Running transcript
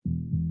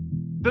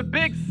The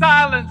Big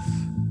Silence,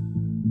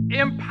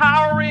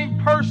 empowering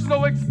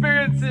personal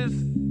experiences,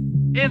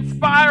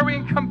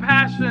 inspiring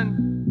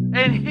compassion,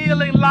 and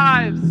healing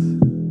lives.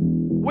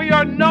 We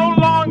are no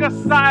longer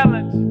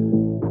silent.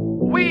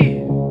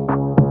 We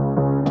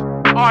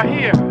are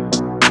here.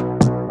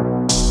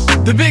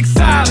 The Big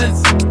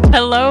Silence.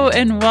 Hello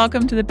and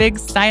welcome to the Big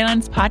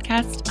Silence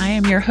podcast. I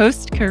am your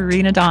host,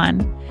 Karina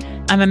Dawn.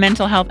 I'm a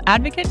mental health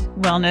advocate,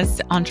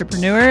 wellness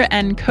entrepreneur,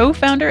 and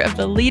co-founder of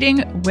the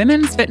leading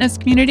women's fitness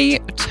community,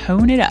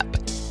 Tone It Up.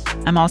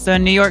 I'm also a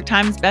New York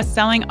Times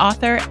bestselling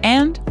author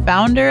and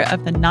founder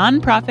of the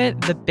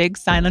nonprofit, the Big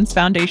Silence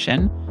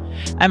Foundation.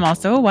 I'm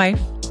also a wife,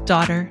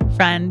 daughter,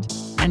 friend,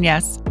 and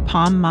yes,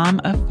 pom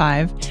mom of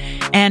 5.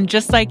 And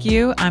just like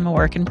you, I'm a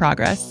work in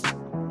progress.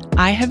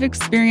 I have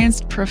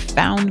experienced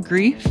profound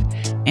grief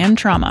and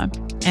trauma,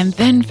 and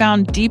then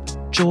found deep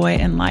joy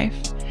in life.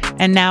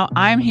 And now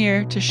I'm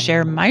here to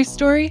share my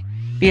story,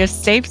 be a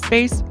safe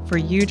space for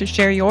you to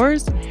share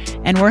yours.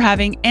 And we're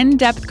having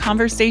in-depth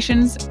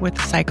conversations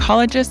with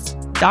psychologists,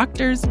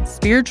 doctors,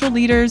 spiritual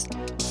leaders,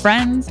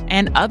 friends,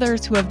 and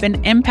others who have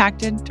been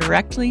impacted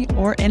directly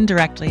or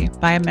indirectly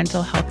by a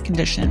mental health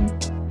condition.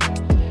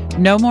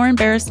 No more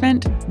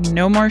embarrassment,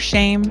 no more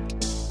shame,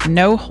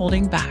 no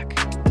holding back,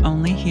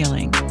 only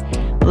healing.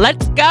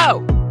 Let's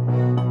go!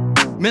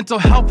 Mental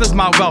health is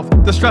my wealth,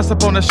 the stress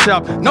up on the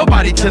shelf.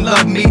 Nobody can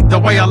love me the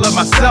way I love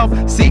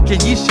myself. Seeking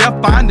ye shall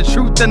find the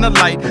truth and the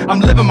light. I'm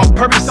living my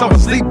purpose so I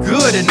sleep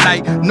good at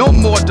night. No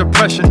more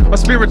depression or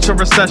spiritual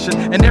recession.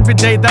 And every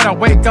day that I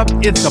wake up,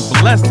 it's a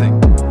blessing.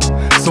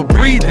 So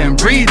breathe in,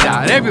 breathe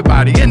out.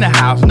 Everybody in the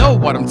house know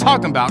what I'm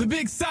talking about. The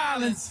Big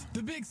Silence.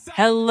 The Big Silence.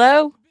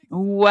 Hello,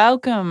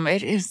 welcome.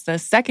 It is the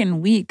second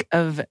week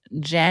of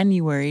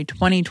January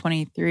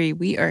 2023.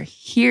 We are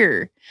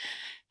here.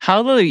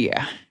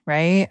 Hallelujah,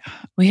 right?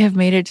 We have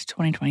made it to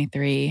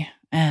 2023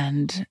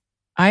 and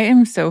I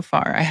am so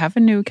far. I have a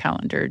new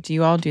calendar. Do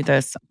you all do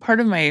this? Part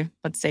of my,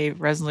 let's say,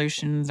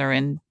 resolutions or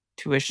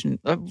intuition,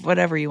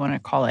 whatever you want to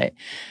call it.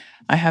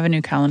 I have a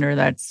new calendar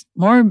that's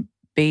more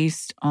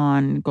based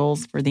on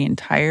goals for the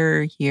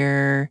entire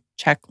year,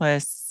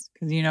 checklists,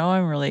 because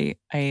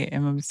I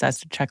am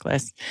obsessed with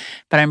checklists,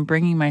 but I'm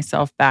bringing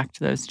myself back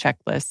to those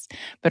checklists.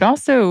 But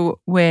also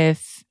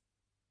with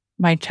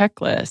my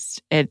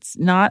checklist, it's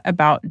not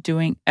about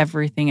doing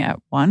everything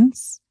at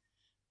once.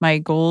 My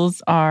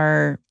goals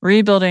are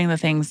rebuilding the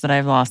things that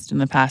I've lost in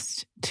the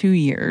past 2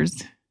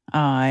 years.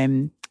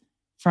 From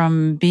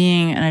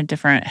being in a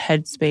different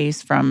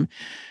headspace from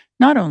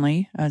not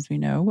only, as we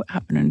know, what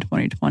happened in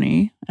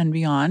 2020 and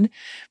beyond,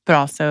 but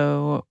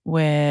also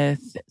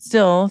with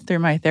still through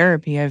my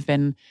therapy, I've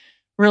been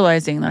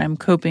realizing that I'm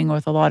coping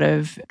with a lot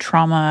of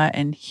trauma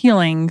and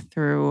healing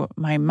through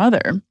my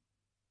mother.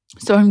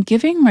 So I'm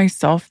giving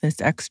myself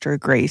this extra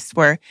grace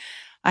where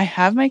I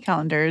have my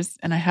calendars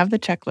and I have the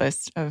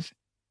checklist of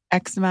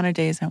X amount of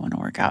days I want to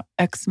work out,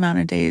 X amount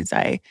of days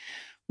I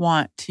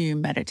want to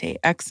meditate,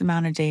 X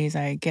amount of days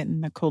I get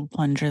in the cold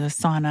plunge or the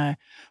sauna,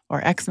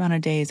 or X amount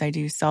of days I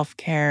do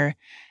self-care,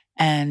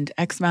 and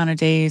X amount of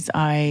days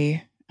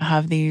I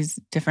have these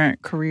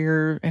different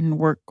career and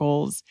work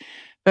goals,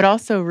 but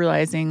also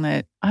realizing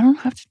that I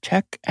don't have to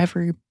check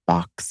every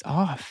box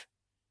off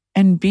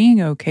and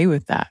being okay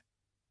with that.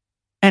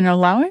 And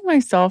allowing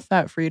myself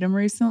that freedom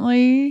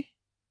recently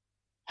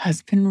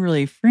has been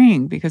really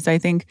freeing because I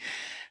think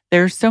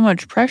there's so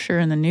much pressure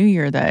in the new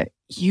year that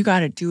you got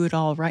to do it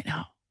all right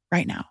now.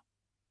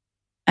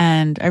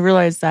 And I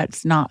realized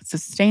that's not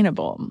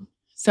sustainable.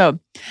 So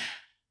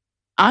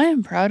I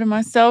am proud of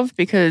myself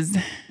because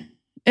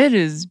it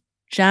is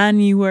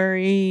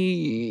January,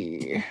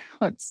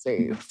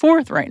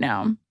 4th right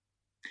now.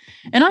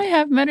 And I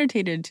have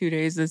meditated 2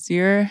 days this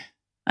year.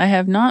 I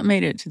have not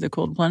made it to the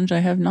cold plunge. I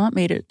have not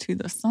made it to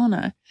the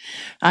sauna.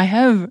 I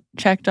have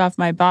checked off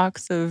my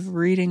box of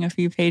reading a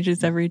few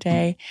pages every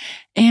day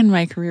and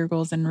my career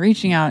goals and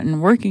reaching out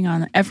and working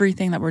on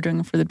everything that we're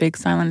doing for the Big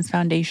Silence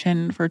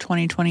Foundation for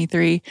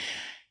 2023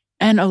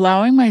 and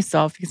allowing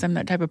myself, because I'm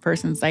that type of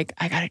person, it's like,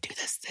 I got to do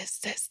this.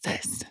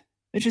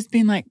 But just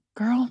being like,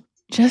 girl,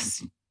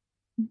 just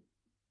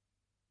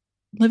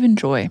live in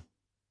joy.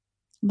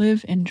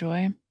 Live in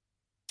joy.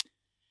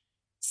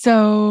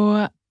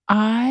 So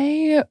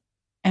I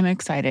am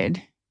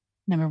excited,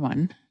 number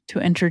one, to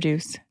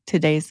introduce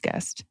today's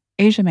guest,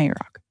 Aija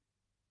Mayrock.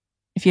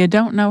 If you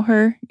don't know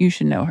her, you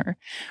should know her.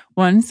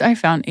 Once I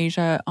found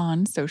Aija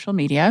on social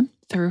media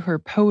through her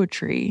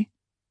poetry,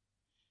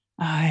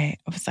 I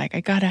was like,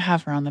 I got to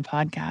have her on the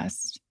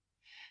podcast.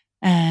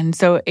 And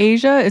so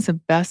Aija is a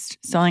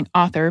best-selling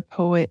author,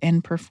 poet,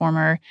 and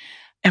performer.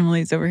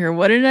 Emily's over here.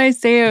 What did I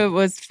say? It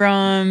was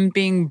from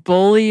being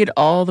bullied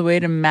all the way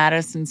to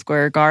Madison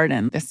Square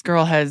Garden. This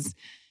girl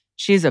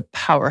she's a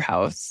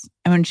powerhouse.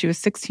 And when she was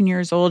 16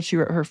 years old, she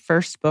wrote her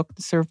first book,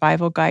 The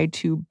Survival Guide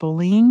to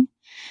Bullying.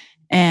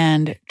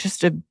 And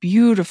just a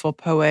beautiful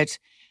poet.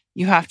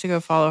 You have to go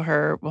follow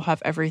her. We'll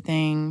have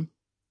everything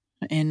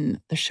in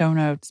the show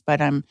notes,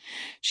 but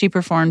she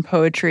performed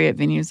poetry at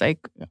venues like,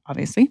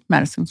 obviously,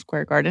 Madison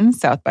Square Garden,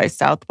 South by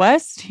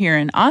Southwest here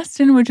in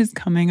Austin, which is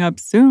coming up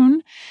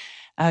soon.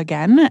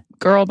 Again,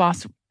 Girl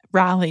Boss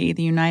Rally,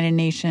 the United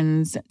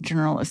Nations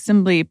General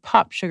Assembly,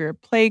 Pop Sugar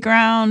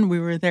Playground. We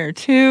were there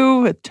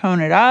too with Tone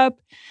It Up.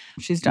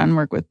 She's done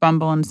work with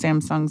Bumble and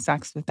Samsung,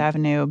 Saks Fifth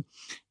Avenue,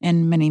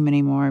 and many,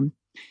 many more.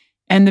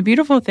 And the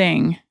beautiful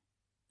thing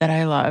that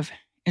I love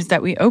is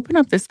that we open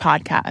up this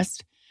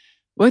podcast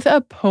with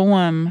a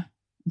poem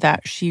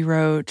that she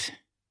wrote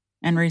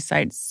and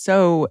recites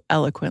so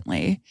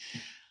eloquently.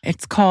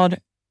 It's called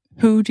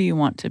Who Do You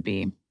Want to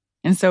Be?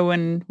 And so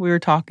when we were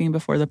talking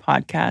before the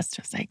podcast,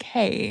 I was like,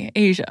 hey,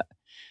 Aija,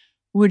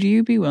 would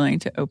you be willing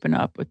to open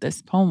up with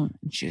this poem?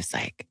 And she was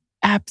like,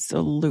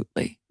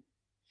 absolutely.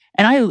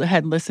 And I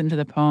had listened to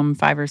the poem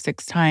 5 or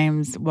 6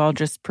 times while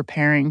just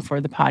preparing for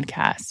the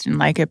podcast.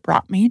 And it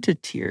brought me to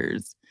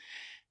tears.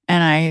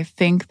 And I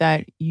think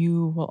that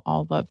you will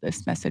all love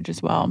this message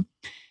as well.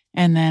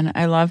 And then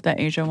I love that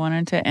Aija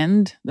wanted to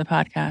end the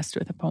podcast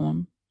with a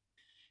poem.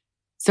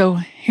 So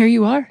here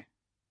you are,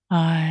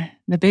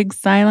 the Big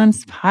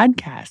Silence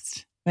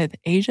podcast with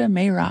Aija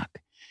Mayrock.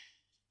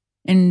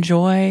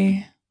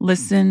 Enjoy,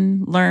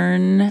 listen,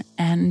 learn,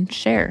 and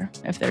share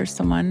if there's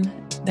someone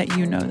that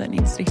you know that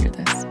needs to hear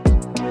this.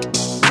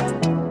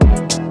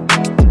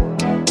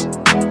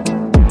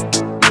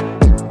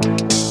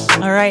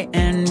 All right,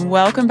 and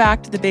welcome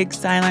back to the Big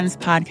Silence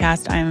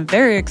podcast. I'm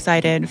very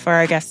excited for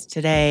our guest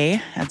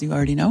today, as you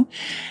already know,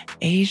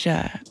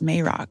 Aija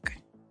Mayrock.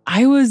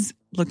 I was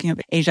looking up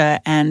Aija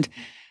and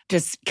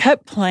just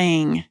kept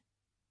playing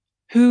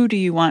Who Do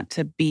You Want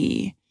to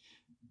Be?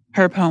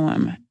 Her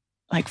poem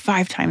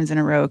 5 times in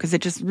a row, because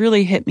it just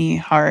really hit me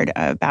hard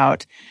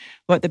about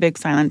what the Big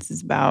Silence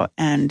is about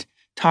and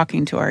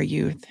talking to our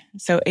youth.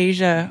 So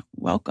Aija,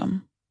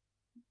 welcome.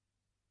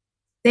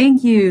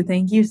 Thank you.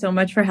 Thank you so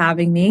much for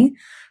having me.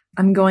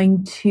 I'm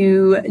going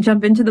to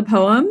jump into the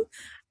poem.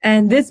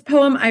 And this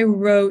poem I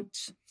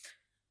wrote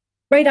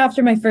right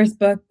after my first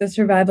book, The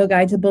Survival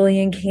Guide to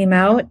Bullying, came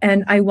out.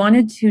 And I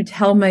wanted to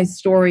tell my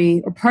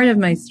story, or part of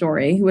my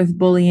story, with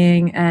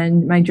bullying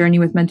and my journey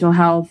with mental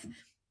health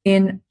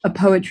in a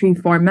poetry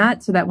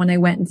format, so that when I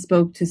went and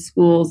spoke to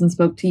schools and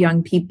spoke to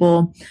young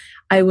people,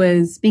 I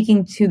was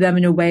speaking to them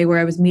in a way where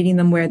I was meeting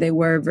them where they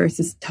were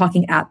versus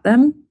talking at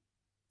them.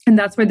 And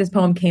that's where this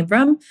poem came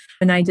from.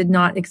 And I did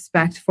not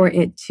expect for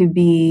it to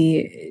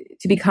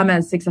become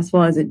as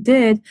successful as it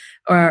did,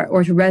 or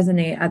to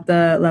resonate at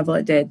the level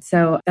it did.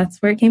 So that's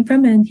where it came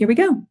from. And here we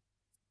go.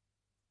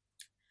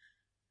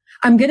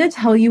 I'm going to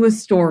tell you a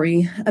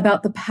story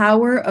about the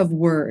power of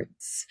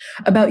words,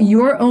 about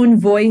your own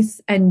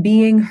voice and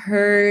being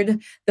heard,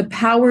 the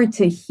power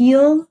to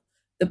heal,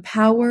 the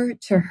power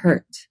to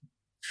hurt.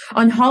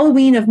 On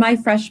Halloween of my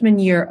freshman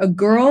year, a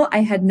girl I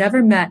had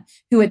never met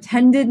who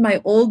attended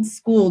my old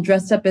school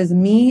dressed up as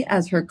me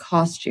as her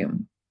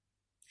costume.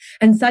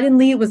 And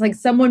suddenly it was like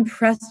someone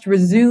pressed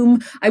resume.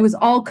 I was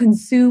all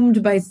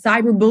consumed by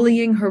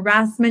cyberbullying,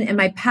 harassment, and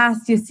my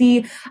past. You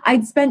see,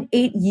 I'd spent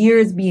 8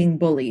 years being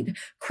bullied.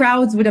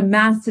 Crowds would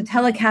amass to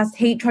telecast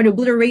hate, try to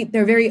obliterate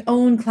their very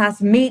own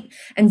classmate.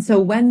 And so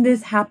when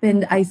this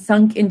happened, I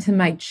sunk into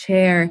my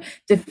chair,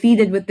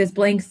 defeated with this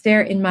blank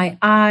stare in my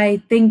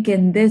eye,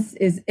 thinking this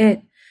is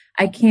it.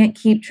 I can't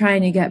keep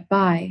trying to get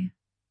by.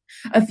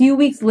 A few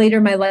weeks later,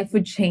 my life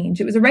would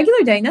change. It was a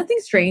regular day, nothing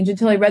strange,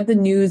 until I read the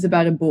news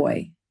about a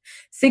boy.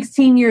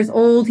 16 years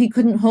old, he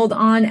couldn't hold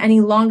on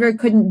any longer,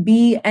 couldn't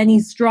be any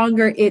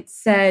stronger. It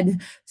said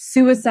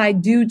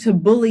suicide due to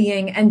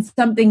bullying, and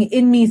something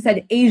in me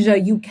said,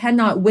 Aija, you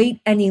cannot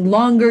wait any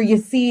longer. You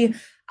see,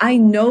 I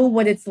know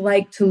what it's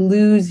like to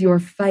lose your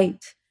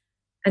fight,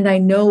 and I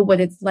know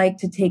what it's like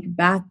to take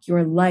back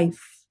your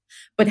life.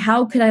 But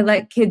how could I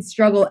let kids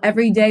struggle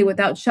every day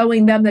without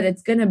showing them that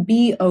it's going to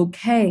be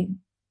okay?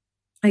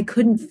 I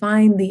couldn't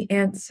find the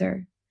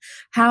answer.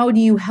 How do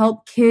you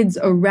help kids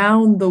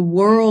around the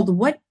world?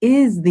 What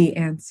is the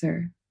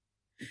answer?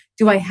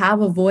 Do I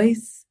have a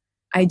voice?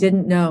 I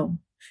didn't know.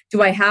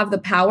 Do I have the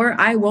power?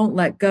 I won't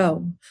let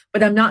go.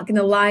 But I'm not going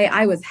to lie,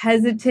 I was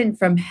hesitant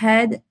from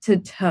head to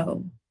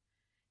toe.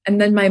 And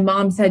then my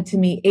mom said to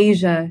me,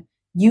 Aija,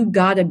 you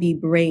gotta be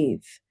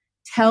brave.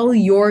 Tell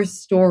your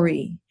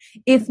story.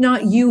 If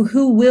not you,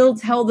 who will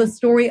tell the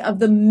story of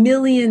the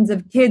millions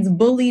of kids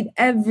bullied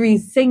every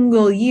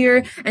single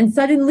year? And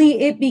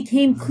suddenly it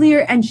became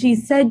clear, and she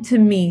said to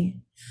me,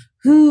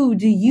 who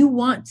do you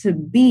want to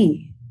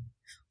be?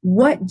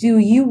 What do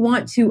you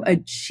want to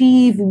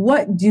achieve?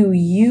 What do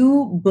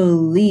you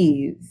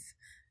believe?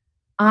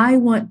 I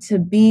want to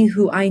be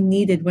who I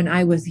needed when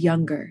I was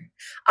younger.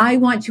 I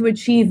want to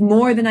achieve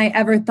more than I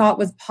ever thought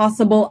was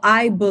possible.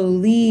 I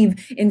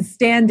believe in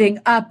standing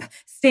up.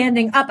 I'm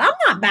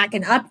not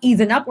backing up,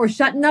 easing up, or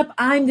shutting up.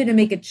 I'm going to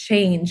make a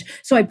change.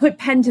 So I put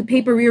pen to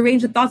paper,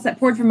 rearranged the thoughts that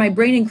poured from my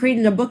brain, and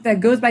created a book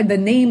that goes by the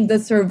name, The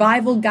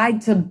Survival Guide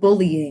to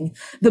Bullying.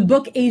 The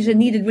book Aija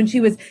needed when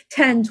she was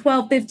 10,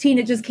 12, 15.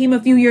 It just came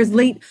a few years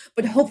late,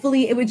 but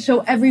hopefully it would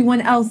show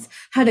everyone else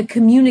how to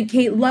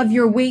communicate, love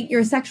your weight,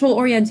 your sexual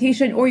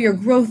orientation, or your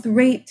growth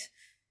rate.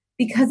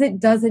 Because it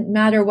doesn't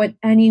matter what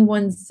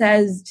anyone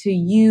says to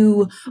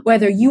you,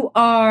 whether you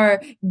are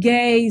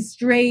gay,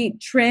 straight,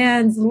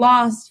 trans,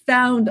 lost,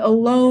 found,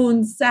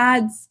 alone,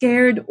 sad,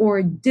 scared,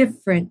 or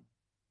different.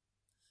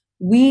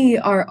 We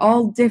are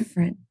all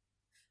different,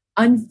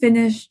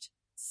 unfinished,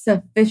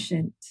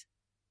 sufficient.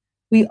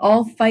 We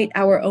all fight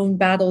our own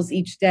battles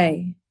each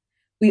day.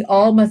 We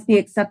all must be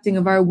accepting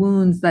of our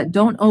wounds that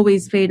don't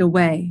always fade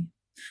away.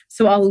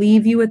 So I'll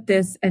leave you with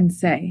this and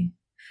say,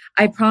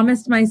 I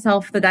promised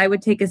myself that I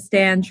would take a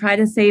stand, try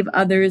to save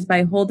others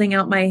by holding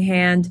out my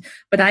hand,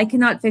 but I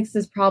cannot fix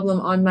this problem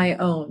on my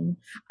own.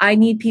 I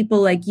need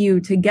people like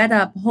you to get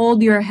up,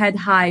 hold your head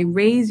high,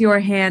 raise your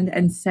hand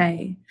and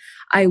say,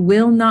 I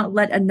will not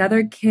let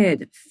another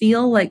kid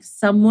feel like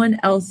someone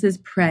else's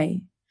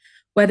prey.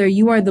 Whether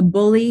you are the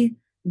bully,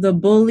 the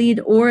bullied,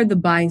 or the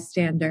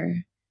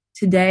bystander,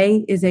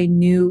 today is a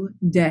new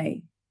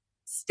day.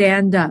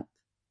 Stand up,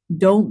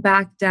 don't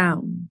back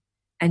down,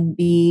 and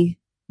be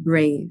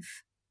brave.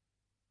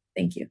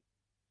 Thank you.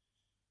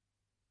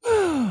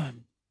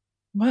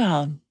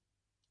 Well,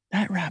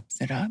 that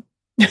wraps it up.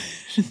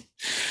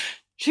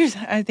 Cheers.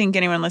 I think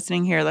anyone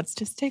listening here, let's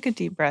just take a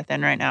deep breath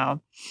in right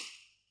now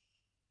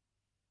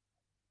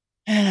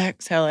and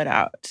exhale it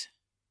out.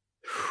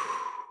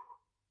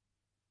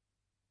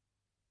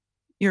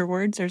 Your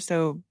words are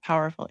so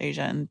powerful,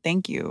 Aija, and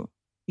thank you,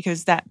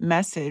 because that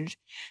message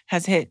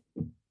has hit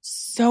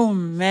so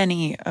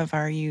many of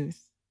our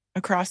youth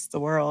across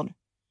the world.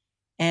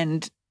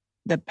 And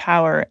the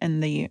power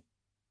and the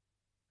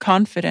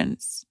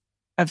confidence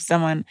of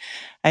someone.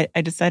 I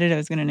decided I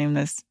was going to name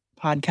this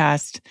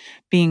podcast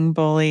Being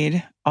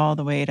Bullied All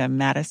the Way to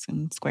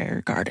Madison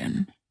Square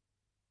Garden.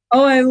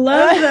 Oh, I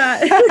love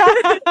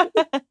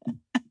that.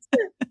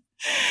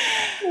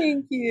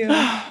 Thank you.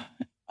 All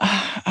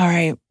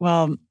right.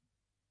 Well,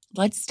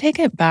 let's take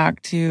it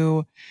back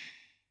to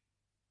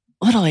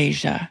little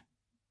Aija,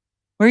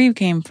 where you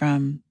came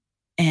from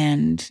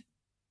and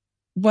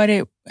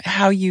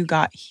how you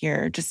got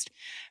here, just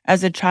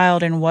as a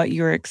child and what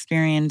you're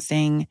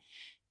experiencing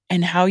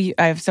and I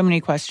have so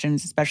many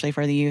questions, especially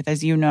for the youth.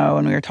 As you know,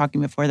 and we were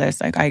talking before this,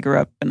 like I grew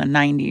up in the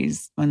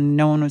 90s when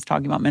no one was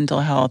talking about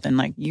mental health and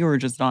like you were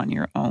just on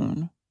your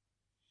own.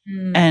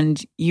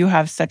 And you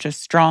have such a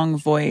strong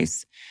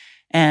voice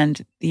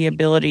and the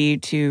ability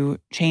to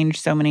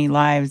change so many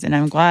lives. And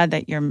I'm glad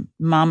that your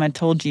mama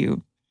told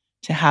you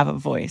to have a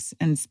voice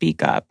and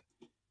speak up.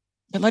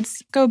 But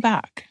let's go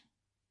back.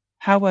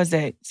 How was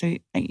it? So,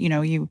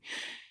 you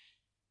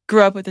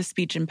grew up with a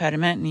speech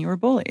impediment and you were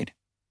bullied.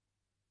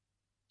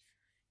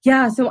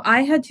 Yeah, so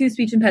I had 2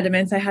 speech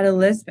impediments. I had a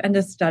lisp and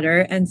a stutter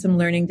and some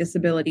learning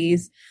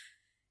disabilities.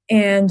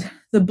 And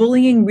the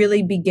bullying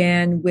really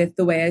began with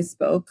the way I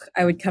spoke.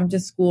 I would come to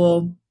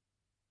school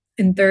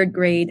in 3rd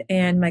grade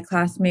and my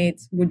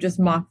classmates would just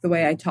mock the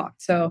way I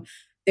talked. So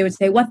they would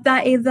say, "What's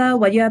that, Aija?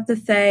 What do you have to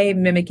say?"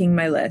 mimicking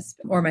my lisp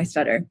or my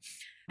stutter.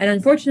 And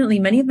unfortunately,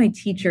 many of my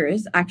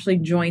teachers actually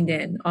joined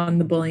in on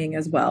the bullying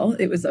as well.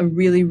 It was a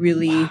really,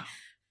 really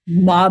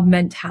mob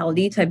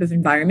mentality type of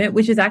environment,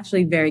 which is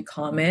actually very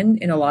common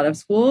in a lot of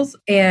schools.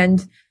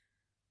 And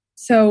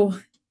so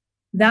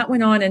that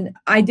went on, and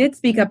I did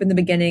speak up in the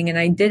beginning and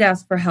I did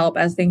ask for help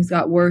as things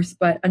got worse.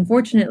 But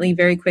unfortunately,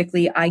 very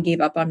quickly, I gave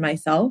up on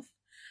myself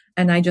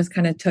and I just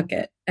kind of took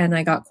it and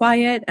I got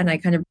quiet and I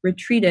kind of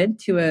retreated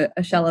to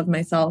a shell of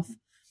myself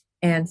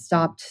and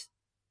stopped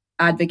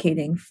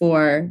advocating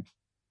for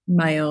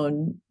my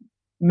own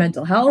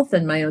mental health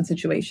and my own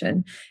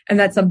situation. And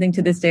that's something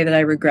to this day that I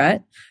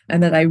regret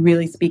and that I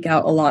really speak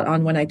out a lot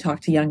on when I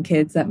talk to young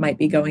kids that might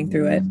be going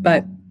through it.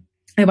 But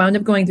I wound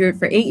up going through it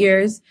for 8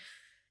 years.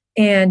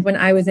 And when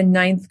I was in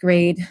 9th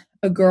grade,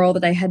 a girl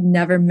that I had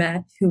never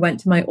met who went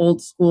to my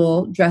old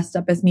school dressed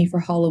up as me for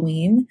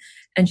Halloween.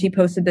 And she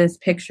posted this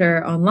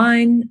picture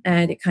online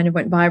and it kind of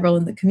went viral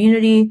in the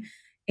community.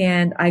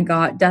 And I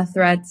got death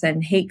threats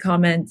and hate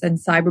comments and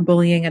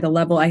cyberbullying at a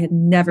level I had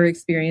never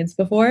experienced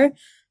before.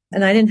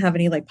 And I didn't have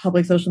any like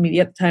public social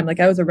media at the time. Like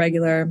I was a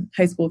regular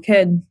high school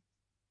kid.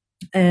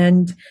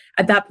 And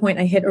at that point,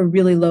 I hit a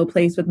really low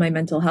place with my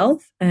mental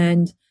health.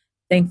 And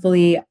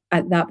thankfully,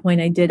 at that point,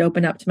 I did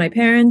open up to my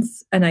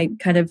parents and I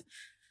kind of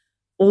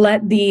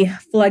let the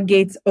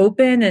floodgates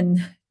open and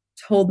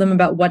told them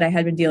about what I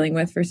had been dealing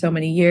with for so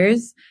many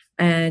years.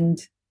 And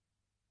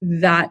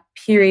that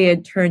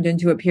period turned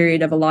into a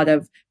period of a lot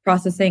of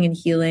processing and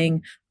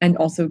healing and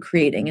also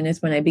creating. And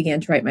it's when I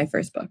began to write my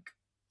first book.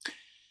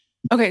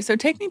 Okay, so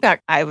take me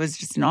back. I was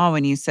just in awe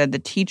when you said the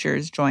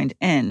teachers joined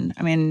in.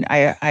 I mean,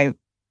 I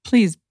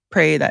please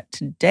pray that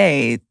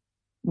today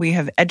we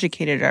have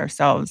educated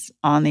ourselves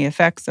on the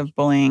effects of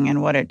bullying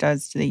and what it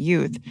does to the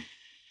youth.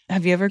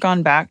 Have you ever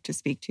gone back to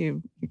speak to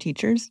your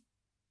teachers?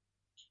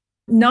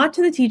 Not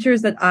to the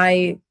teachers that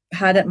I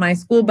had at my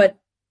school, but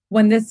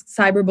when this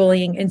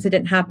cyberbullying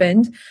incident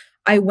happened,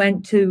 I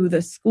went to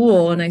the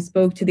school and I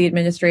spoke to the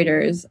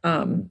administrators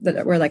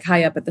that were like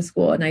high up at the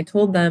school. And I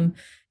told them,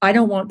 I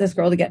don't want this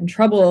girl to get in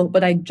trouble,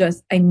 but I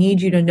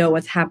need you to know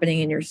what's happening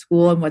in your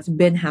school and what's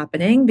been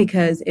happening.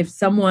 Because if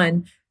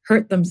someone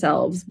hurt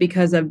themselves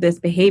because of this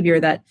behavior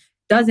that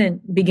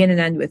doesn't begin and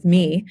end with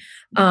me,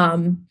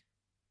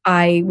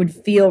 I would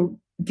feel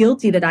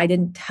guilty that I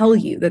didn't tell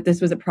you that this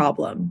was a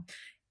problem.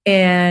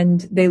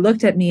 And they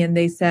looked at me and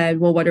they said,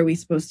 well, what are we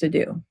supposed to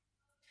do?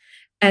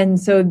 And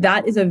so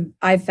that is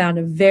I've found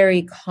a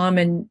very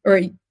common, or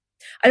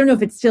I don't know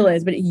if it still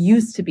is, but it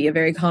used to be a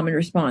very common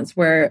response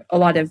where a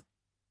lot of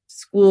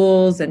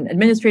schools and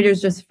administrators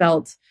just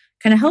felt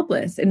kind of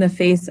helpless in the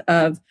face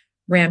of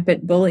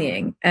rampant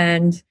bullying.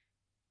 And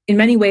in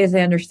many ways,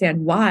 I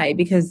understand why,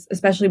 because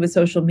especially with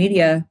social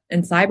media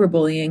and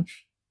cyberbullying,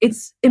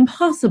 it's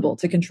impossible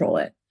to control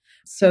it.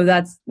 So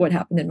that's what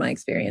happened in my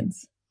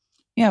experience.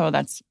 Yeah, well,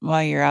 that's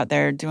why you're out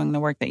there doing the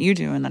work that you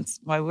do. And that's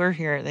why we're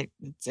here.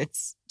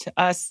 It's to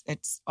us,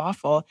 it's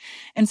awful.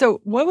 And so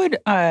what would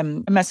a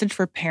message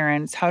for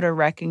parents, how to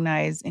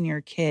recognize in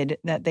your kid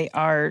that they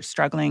are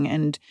struggling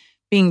and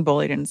being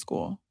bullied in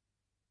school?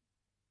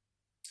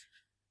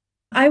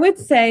 I would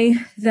say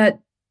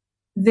that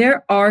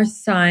there are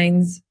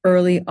signs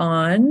early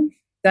on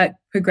that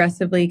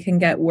progressively can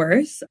get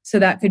worse. So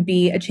that could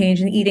be a change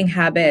in eating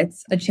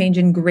habits, a change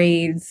in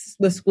grades,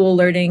 the school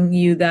alerting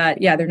you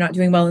that, yeah, they're not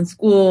doing well in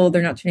school,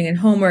 they're not turning in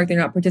homework, they're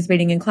not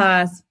participating in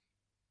class.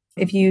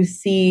 If you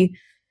see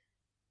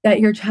that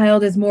your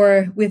child is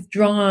more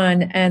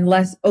withdrawn and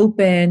less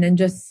open and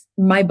just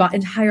my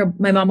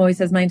mom always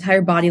says my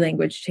entire body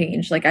language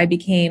changed. Like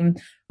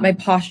my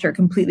posture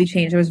completely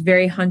changed. I was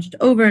very hunched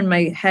over and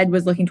my head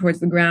was looking towards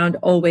the ground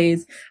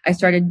always. I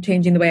started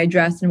changing the way I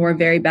dressed and wore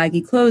very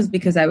baggy clothes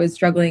because I was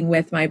struggling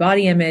with my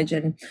body image,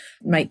 and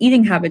my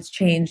eating habits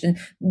changed. And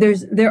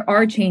there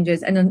are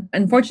changes. And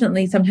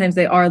unfortunately, sometimes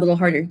they are a little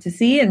harder to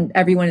see, and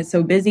everyone is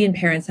so busy and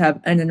parents have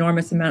an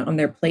enormous amount on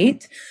their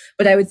plate.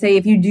 But I would say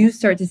if you do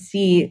start to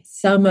see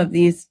some of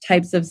these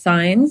types of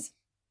signs,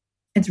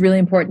 it's really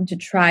important to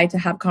try to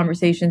have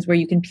conversations where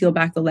you can peel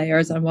back the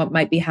layers on what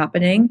might be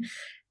happening.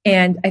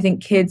 And I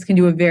think kids can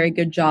do a very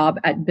good job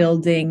at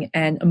building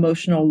an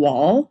emotional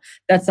wall.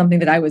 That's something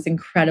that I was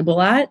incredible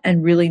at,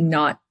 and really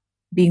not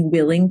being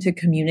willing to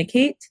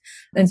communicate.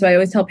 And so I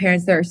always tell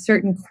parents there are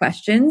certain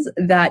questions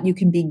that you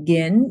can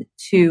begin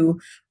to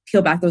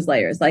peel back those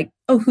layers. Like,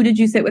 oh, who did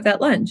you sit with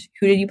at lunch?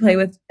 Who did you play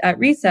with at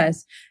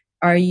recess?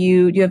 Do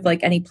you have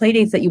like any play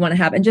dates that you want to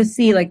have? And just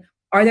see, like,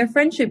 are there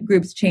friendship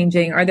groups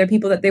changing? Are there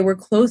people that they were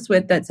close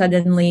with that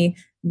suddenly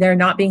they're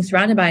not being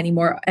surrounded by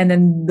anymore? And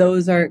then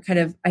those are kind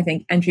of, I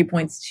think, entry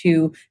points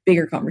to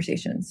bigger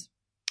conversations.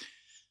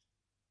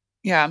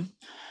 Yeah.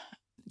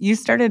 You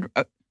started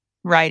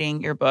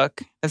writing your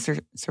book, A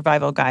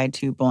Survival Guide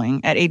to Bullying,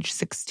 at age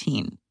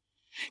 16.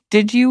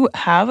 Did you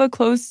have a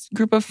close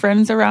group of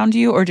friends around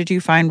you, or did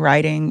you find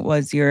writing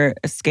was your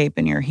escape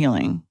and your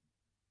healing?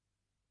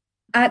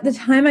 At the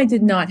time, I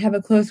did not have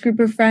a close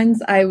group of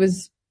friends. I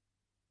was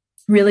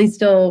really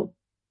still,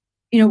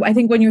 I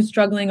think when you're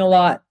struggling a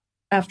lot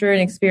after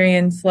an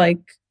experience like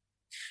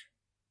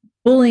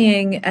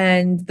bullying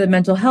and the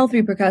mental health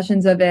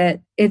repercussions of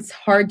it, it's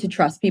hard to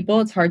trust people.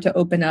 It's hard to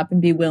open up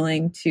and be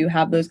willing to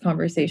have those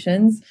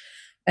conversations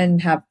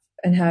and have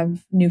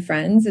new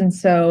friends. And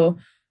so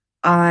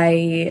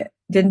I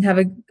didn't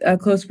have a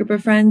close group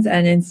of friends,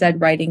 and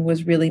instead writing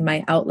was really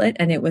my outlet,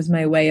 and it was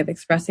my way of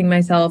expressing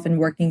myself and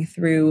working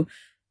through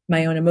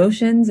my own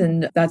emotions.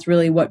 And that's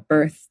really what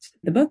birthed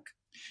the book.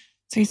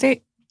 So you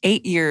say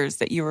 8 years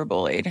that you were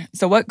bullied.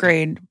 So what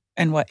grade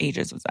and what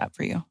ages was that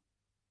for you?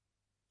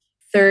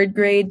 3rd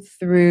grade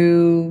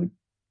through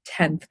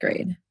 10th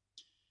grade.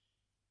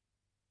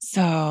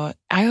 So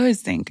I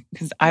always think,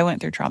 because I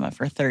went through trauma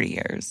for 30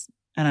 years,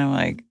 and I'm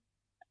like,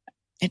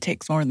 it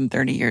takes more than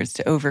 30 years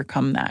to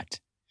overcome that.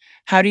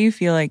 How do you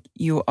feel like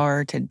you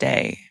are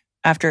today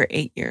after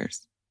 8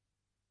 years?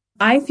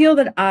 I feel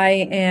that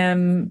I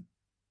am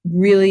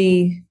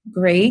really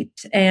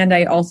great. And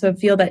I also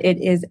feel that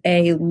it is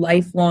a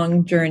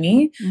lifelong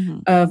journey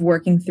of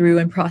working through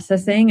and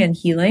processing and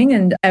healing.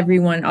 And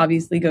everyone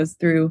obviously goes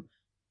through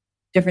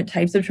different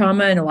types of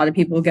trauma, and a lot of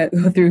people go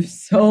through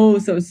so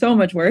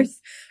much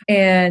worse.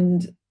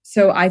 And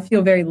so I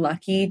feel very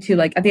lucky to,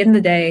 like, at the end of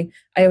the day,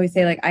 I always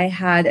say, like, I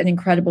had an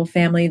incredible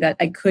family that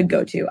I could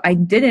go to. I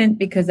didn't,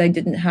 because I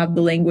didn't have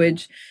the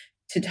language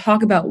to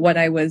talk about what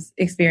I was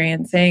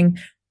experiencing.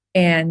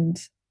 And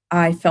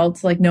I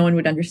felt like no one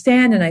would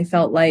understand. And I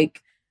felt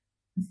like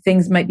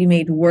things might be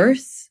made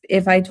worse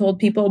if I told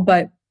people,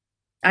 but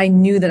I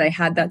knew that I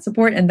had that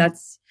support. And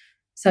that's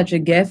such a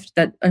gift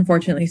that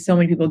unfortunately so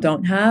many people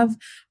don't have.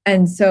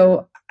 And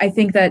so I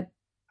think that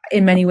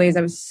in many ways,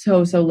 I was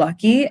so, so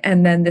lucky.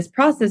 And then this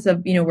process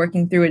of,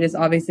 working through it is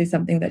obviously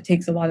something that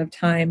takes a lot of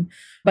time.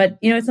 But,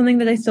 it's something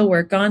that I still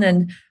work on.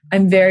 And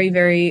I'm very,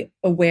 very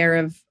aware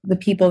of the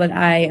people that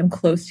I am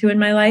close to in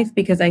my life,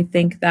 because I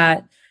think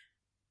that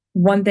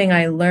one thing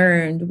I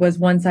learned was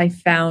once I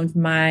found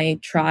my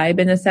tribe,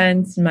 in a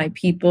sense, my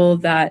people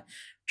that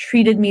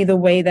treated me the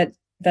way that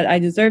I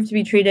deserved to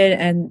be treated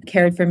and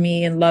cared for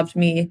me and loved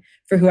me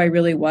for who I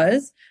really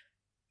was,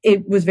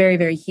 it was very,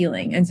 very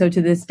healing. And so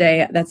to this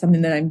day, that's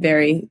something that I'm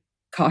very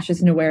cautious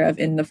and aware of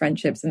in the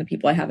friendships and the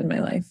people I have in my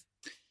life.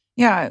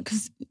 Yeah,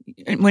 because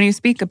when you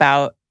speak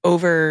about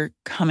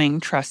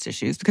overcoming trust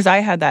issues, because I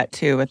had that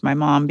too with my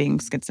mom being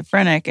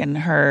schizophrenic, and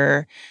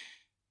her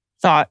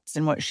thoughts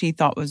and what she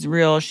thought was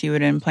real, she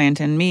would implant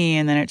in me.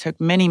 And then it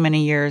took many,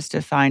 many years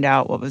to find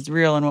out what was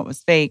real and what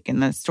was fake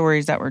and the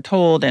stories that were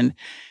told. And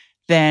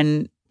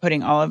then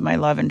putting all of my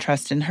love and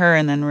trust in her,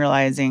 and then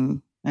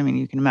realizing,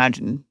 you can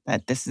imagine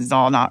that this is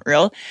all not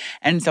real.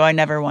 And so I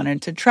never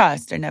wanted to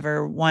trust. I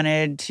never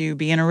wanted to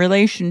be in a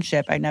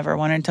relationship. I never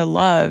wanted to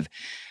love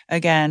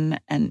again.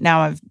 And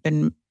now I've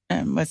been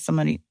with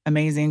somebody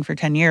amazing for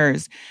 10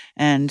 years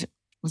and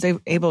was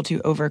able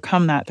to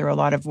overcome that through a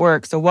lot of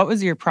work. So what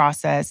was your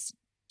process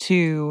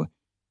to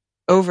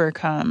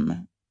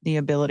overcome the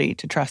ability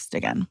to trust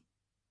again?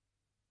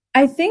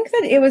 I think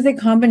that it was a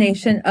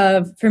combination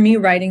of, for me,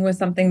 writing was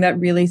something that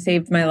really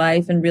saved my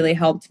life and really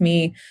helped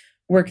me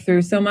work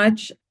through so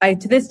much. I,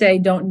 to this day,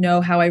 don't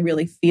know how I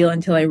really feel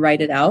until I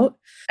write it out.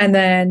 And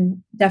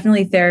then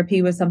definitely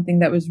therapy was something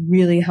that was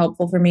really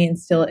helpful for me and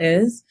still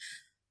is.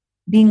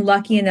 Being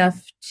lucky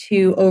enough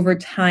to, over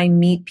time,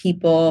 meet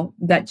people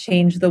that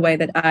changed the way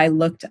that I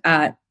looked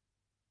at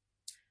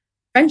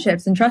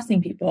friendships and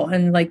trusting people.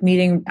 And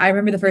I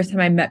remember the first time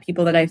I met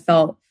people that I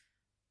felt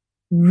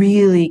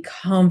really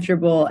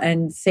comfortable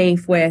and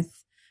safe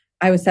with.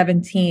 I was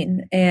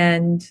 17,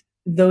 and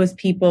those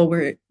people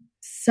were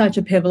such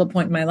a pivotal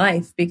point in my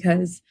life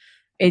because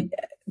it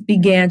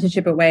began to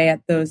chip away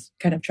at those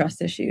kind of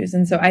trust issues.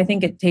 And so I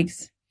think it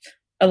takes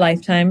a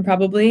lifetime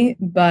probably,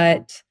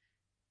 but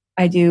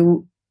I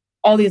do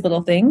all these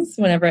little things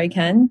whenever I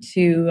can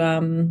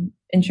to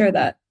ensure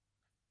that.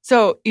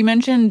 So you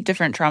mentioned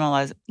different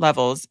trauma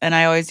levels, and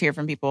I always hear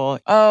from people,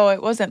 oh,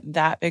 it wasn't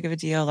that big of a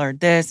deal or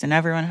this, and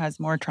everyone has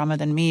more trauma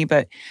than me.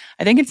 But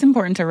I think it's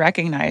important to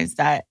recognize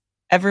that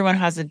everyone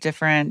has a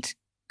different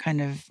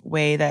kind of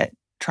way that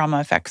trauma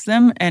affects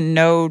them, and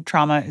no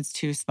trauma is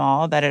too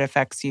small that it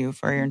affects you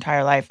for your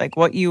entire life. Like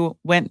what you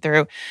went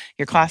through,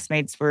 your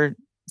classmates were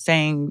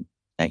saying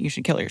that you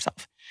should kill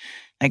yourself.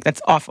 Like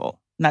that's awful.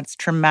 And that's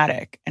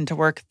traumatic, and to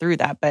work through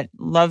that. But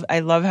I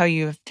love how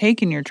you've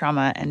taken your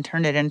trauma and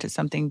turned it into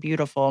something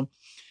beautiful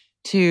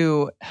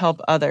to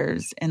help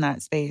others in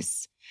that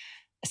space.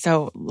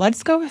 So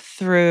let's go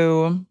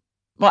through.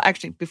 Well,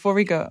 actually, before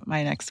we go,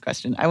 my next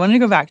question, I wanted to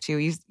go back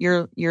to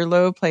your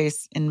low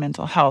place in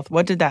mental health.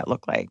 What did that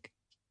look like?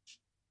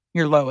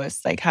 Your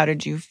lowest, like how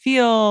did you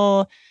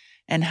feel,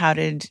 and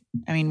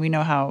we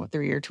know how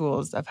through your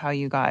tools of how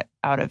you got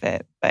out of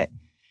it, but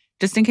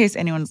just in case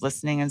anyone's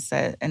listening and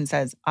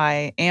says,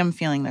 I am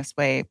feeling this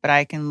way, but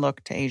I can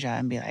look to Aija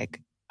and be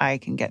like, I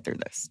can get through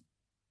this.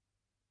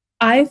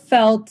 I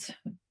felt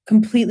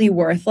completely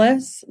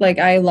worthless. Like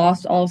I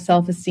lost all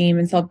self-esteem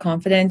and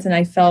self-confidence, and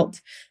I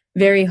felt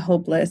very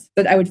hopeless,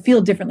 that I would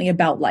feel differently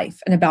about life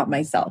and about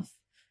myself.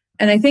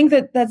 And I think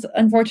that that's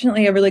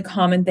unfortunately a really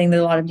common thing that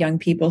a lot of young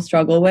people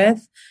struggle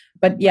with.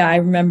 But yeah, I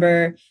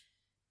remember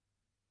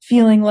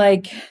feeling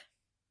like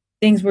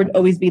things would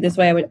always be this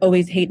way. I would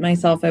always hate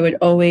myself. I would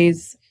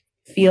always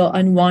feel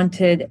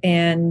unwanted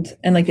and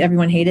like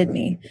everyone hated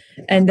me.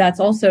 And that's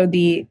also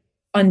the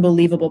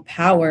unbelievable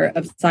power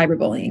of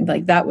cyberbullying.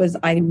 Like that was,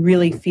 I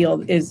really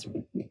feel, is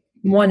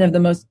one of the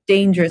most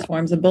dangerous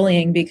forms of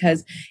bullying,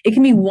 because it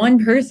can be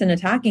one person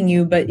attacking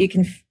you, but it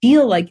can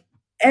feel like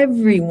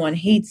everyone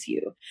hates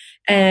you.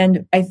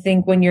 And I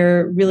think when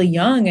you're really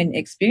young and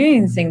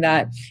experiencing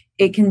that,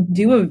 it can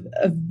do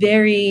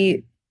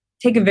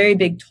take a very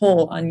big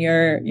toll on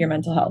your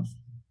mental health.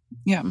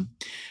 Yeah.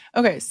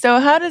 Okay. So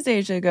how does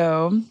Aija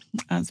go,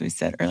 as we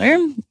said earlier,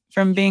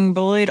 from being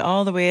bullied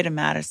all the way to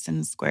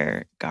Madison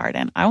Square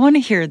Garden? I want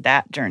to hear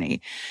that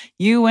journey.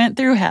 You went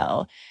through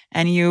hell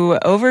and you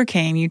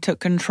overcame, you took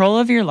control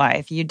of your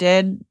life. You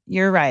did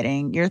your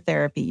writing, your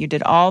therapy, you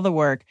did all the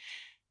work.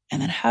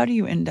 And then how do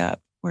you end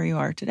up where you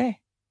are today?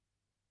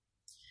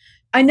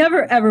 I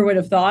never, ever would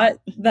have thought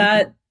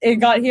that it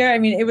got here. I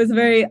mean, it was a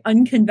very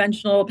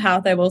unconventional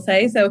path, I will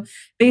say. So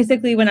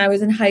basically, when I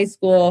was in high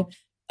school,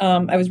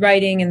 I was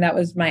writing, and that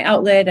was my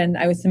outlet. And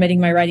I was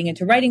submitting my writing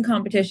into writing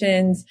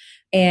competitions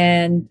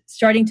and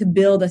starting to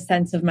build a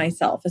sense of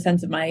myself, a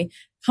sense of my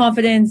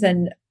confidence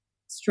and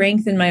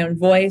strength in my own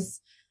voice.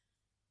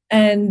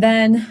 And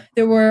then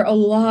there were a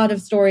lot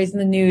of stories in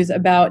the news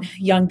about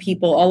young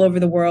people all over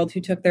the world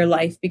who took their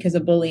life because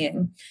of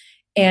bullying.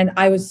 And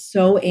I was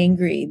so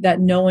angry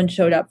that no one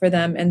showed up for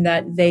them, and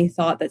that they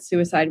thought that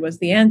suicide was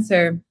the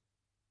answer,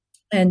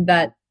 and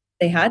that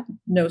they had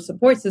no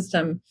support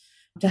system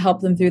to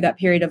help them through that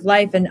period of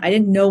life. And I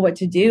didn't know what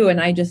to do. And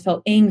I just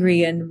felt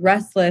angry and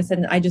restless.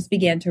 And I just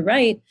began to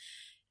write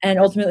and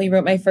ultimately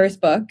wrote my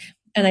first book.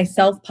 And I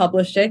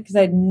self-published it because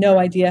I had no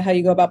idea how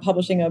you go about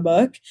publishing a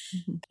book.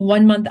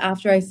 1 month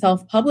after I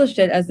self-published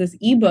it as this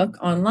ebook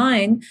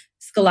online,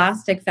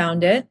 Scholastic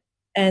found it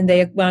and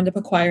they wound up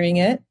acquiring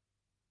it.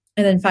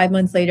 And then 5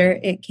 months later,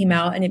 it came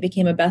out and it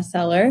became a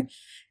bestseller.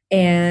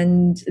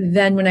 And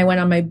then when I went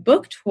on my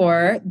book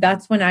tour,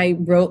 that's when I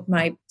wrote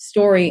my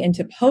story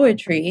into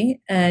poetry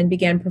and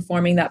began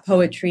performing that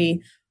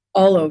poetry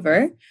all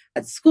over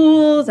at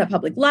schools, at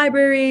public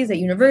libraries, at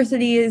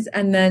universities.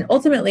 And then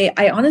ultimately,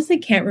 I honestly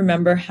can't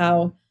remember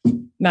how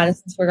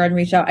Madison Square Garden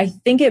reached out. I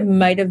think it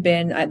might have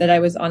been that I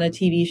was on a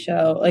TV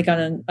show, like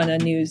on a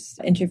news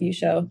interview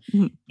show.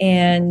 Mm-hmm.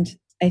 And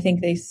I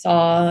think they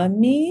saw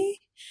me.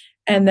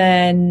 And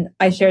then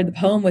I shared the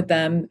poem with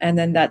them. And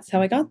then that's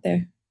how I got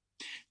there.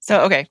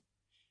 So, okay.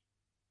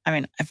 I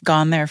mean, I've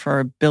gone there for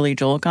a Billy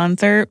Joel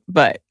concert,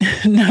 but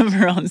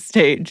never on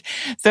stage.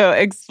 So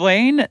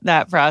explain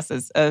that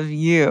process of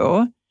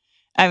you.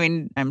 I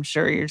mean, I'm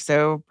sure you're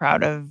so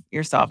proud of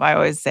yourself. I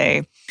always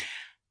say,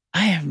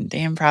 I am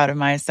damn proud of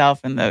myself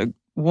and the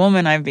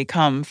woman I've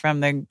become from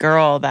the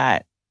girl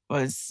that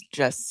was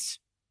just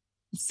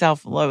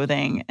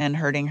self-loathing and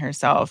hurting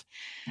herself.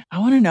 I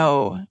want to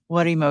know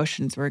what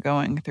emotions were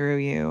going through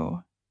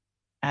you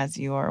as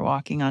you are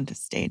walking onto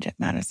stage at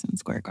Madison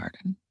Square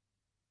Garden.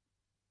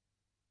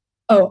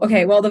 Oh,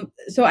 okay. Well,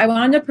 so I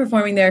wound up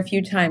performing there a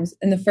few times.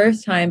 And the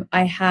first time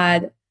I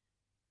had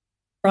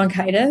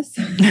bronchitis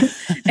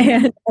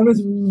and I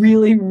was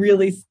really,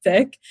 really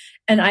sick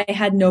and I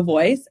had no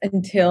voice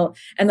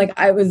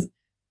I was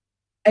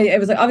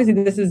like, obviously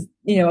this is,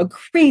 a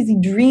crazy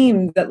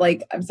dream that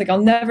I was like, I'll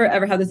never,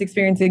 ever have this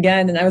experience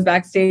again. And I was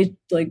backstage,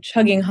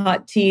 chugging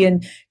hot tea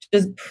and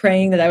just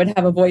praying that I would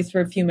have a voice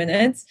for a few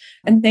minutes.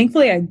 And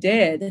thankfully I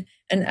did.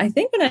 And I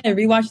think when I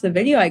rewatched the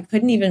video, I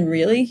couldn't even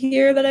really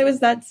hear that I was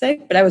that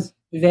sick, but I was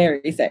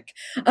very sick.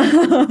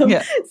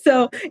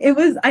 So it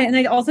was, and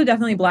I also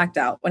definitely blacked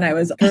out when I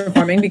was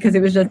performing because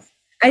it was just,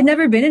 I'd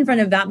never been in front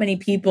of that many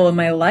people in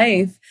my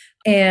life.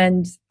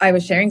 And I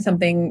was sharing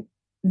something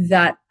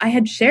that I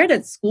had shared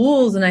at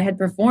schools and I had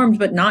performed,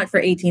 but not for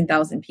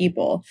 18,000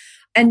 people.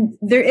 And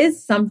there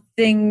is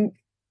something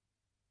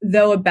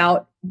though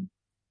about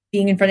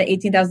being in front of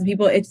 18,000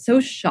 people. It's so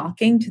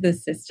shocking to the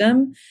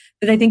system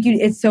that I think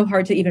it's so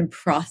hard to even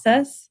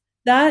process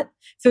that.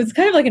 So it's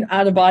kind of like an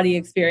out of body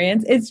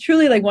experience. It's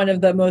truly like one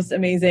of the most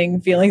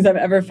amazing feelings I've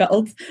ever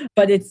felt,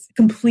 but it's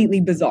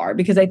completely bizarre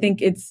because I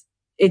think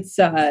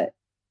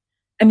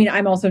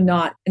I'm also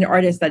not an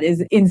artist that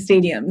is in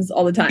stadiums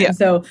all the time. Yeah.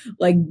 So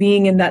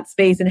being in that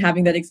space and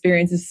having that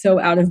experience is so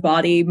out of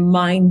body,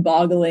 mind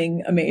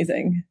boggling,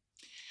 amazing.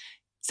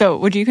 So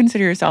would you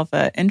consider yourself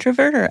an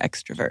introvert or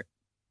extrovert?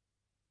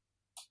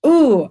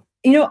 Ooh,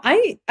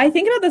 I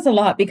think about this a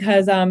lot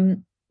because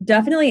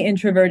definitely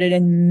introverted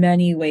in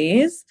many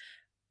ways.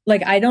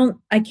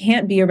 I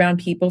can't be around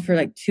people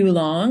for too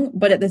long,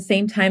 but at the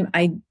same time,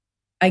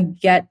 I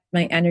get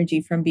my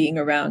energy from being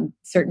around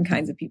certain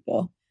kinds of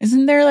people.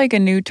 Isn't there a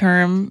new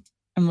term?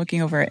 I'm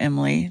looking over at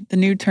Emily. The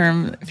new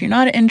term, if you're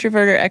not an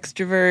introvert or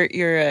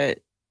extrovert,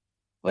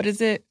 what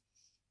is it?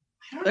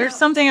 There's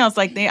something else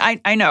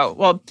I know.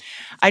 Well,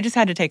 I just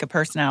had to take a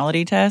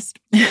personality test,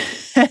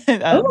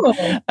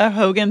 a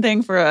Hogan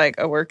thing for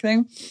a work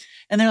thing.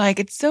 And they're like,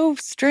 it's so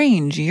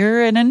strange.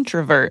 You're an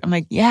introvert. I'm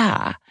like,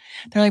 yeah.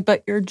 They're like,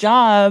 but your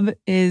job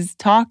is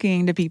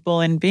talking to people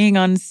and being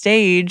on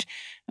stage.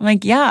 I'm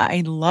like, yeah,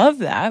 I love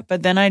that.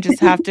 But then I just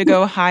have to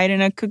go hide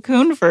in a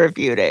cocoon for a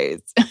few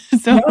days.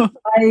 So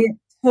I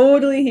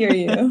totally hear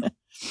you.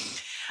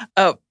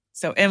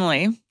 So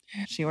Emily,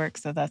 she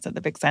works with us at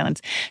the Big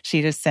Silence.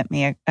 She just sent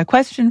me a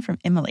question from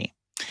Emily.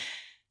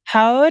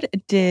 How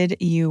did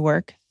you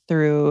work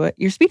through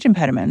your speech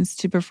impediments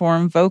to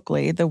perform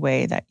vocally the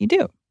way that you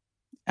do?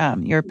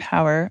 Your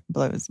power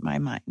blows my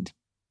mind.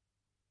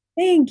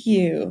 Thank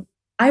you.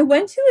 I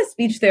went to a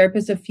speech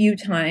therapist a few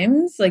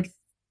times, I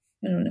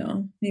don't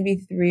know, maybe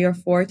 3 or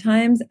 4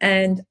 times.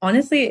 And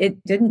honestly,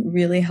 it didn't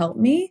really help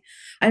me.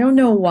 I don't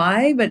know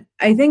why, but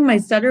I think my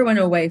stutter went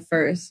away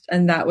first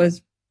and that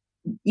was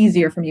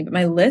easier for me. But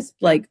my lisp,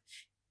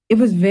 it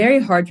was very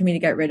hard for me to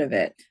get rid of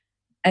it.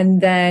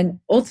 And then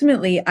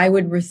ultimately I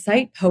would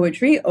recite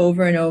poetry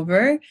over and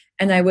over.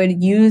 And I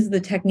would use the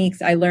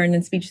techniques I learned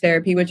in speech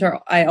therapy, which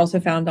I also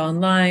found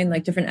online,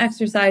 different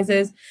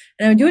exercises.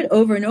 And I would do it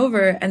over and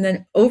over. And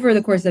then over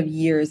the course of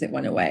years, it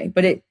went away.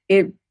 But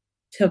it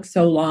took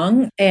so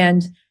long.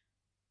 And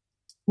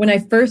when I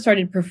first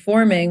started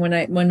performing,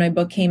 when my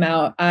book came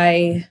out,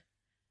 I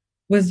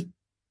was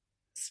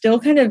still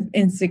kind of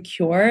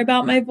insecure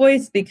about my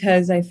voice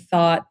because I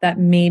thought that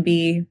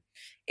maybe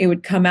it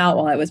would come out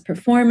while I was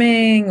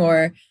performing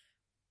or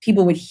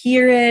people would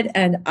hear it.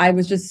 And I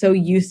was just so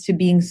used to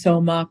being so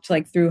mocked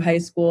through high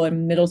school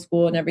and middle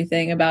school and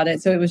everything about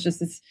it. So it was just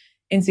this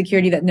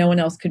insecurity that no one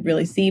else could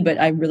really see, but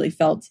I really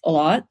felt a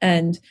lot.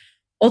 And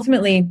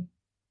ultimately,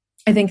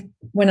 I think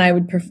when I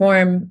would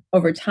perform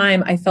over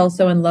time, I fell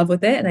so in love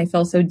with it and I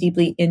fell so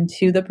deeply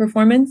into the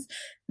performance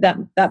that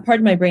that part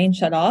of my brain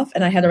shut off,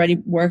 and I had already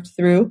worked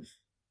through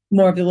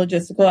more of the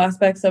logistical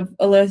aspects of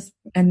a lisp.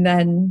 And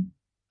then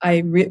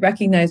I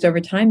recognized over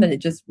time that it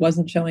just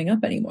wasn't showing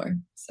up anymore.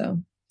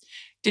 So,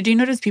 did you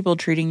notice people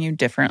treating you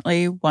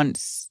differently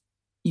once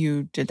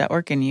you did that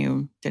work and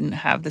you didn't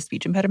have the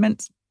speech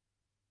impediments?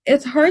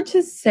 It's hard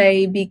to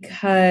say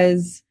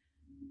because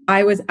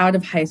I was out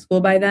of high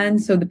school by then.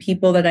 So the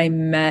people that I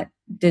met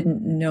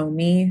didn't know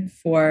me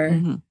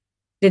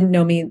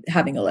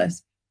having a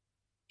lisp.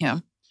 Yeah.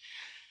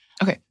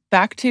 Okay.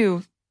 Back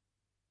to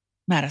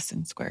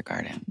Madison Square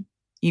Garden.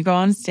 You go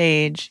on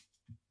stage,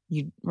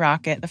 you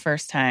rock it the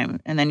first time,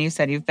 and then you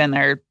said you've been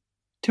there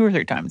 2 or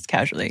 3 times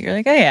casually. You're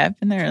like, oh yeah, I've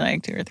been there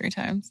like 2 or 3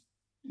 times.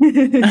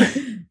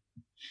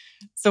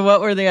 So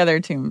what were the other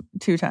two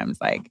times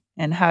like?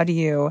 And how do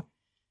you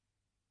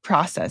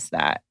process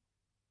that?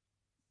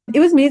 It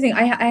was amazing.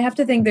 I have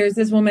to think there's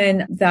this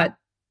woman that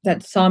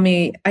saw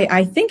me,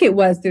 I think it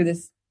was through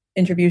this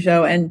interview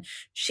show, and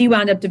she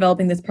wound up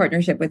developing this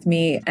partnership with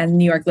me and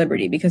New York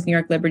Liberty, because New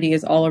York Liberty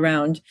is all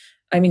around,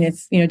 I mean,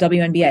 it's,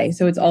 WNBA.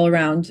 So it's all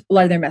around, a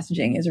lot of their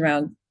messaging is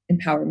around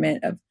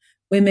empowerment of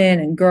women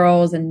and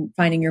girls and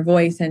finding your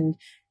voice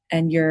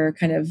and your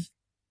kind of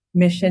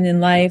mission in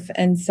life.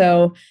 And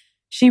so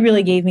she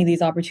really gave me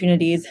these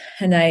opportunities,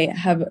 and I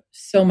have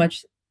so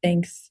much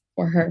thanks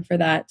for her for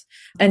that.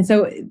 And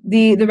so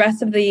the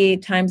rest of the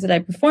times that I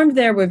performed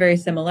there were very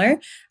similar,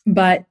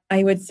 but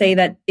I would say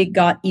that it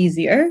got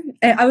easier.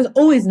 I was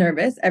always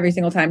nervous every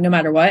single time, no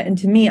matter what. And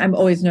to me, I'm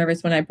always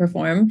nervous when I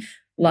perform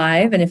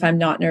live. And if I'm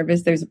not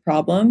nervous, there's a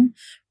problem.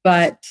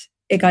 But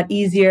it got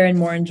easier and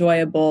more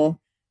enjoyable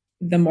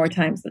the more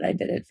times that I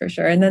did it, for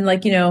sure. And then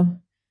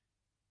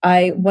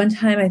one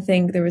time I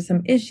think there was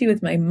some issue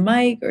with my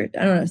mic, or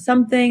I don't know,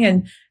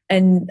 something.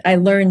 And I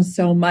learned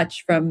so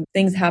much from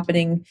things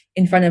happening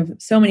in front of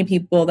so many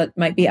people that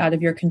might be out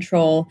of your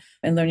control,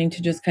 and learning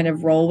to just kind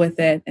of roll with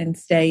it and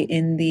stay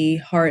in the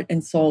heart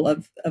and soul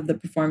of the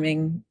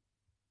performing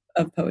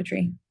of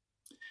poetry.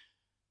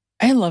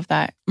 I love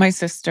that. My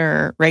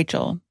sister,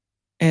 Rachel,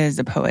 is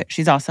a poet.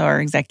 She's also our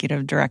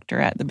executive director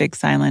at The Big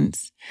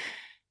Silence.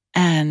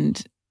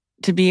 And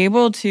to be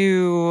able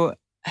to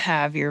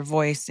have your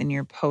voice and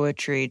your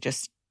poetry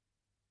just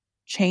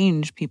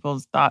change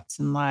people's thoughts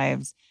and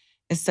lives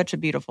is such a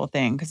beautiful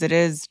thing, because it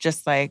is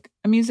just like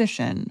a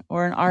musician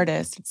or an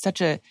artist. It's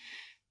such a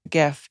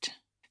gift.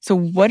 So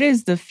what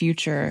does the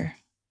future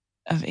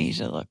of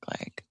Aija look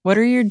like? What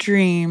are your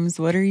dreams?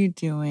 What are you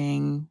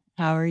doing?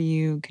 How are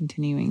you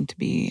continuing to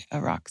be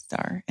a rock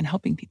star and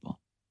helping people?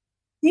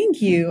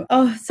 Thank you.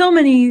 Oh, so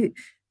many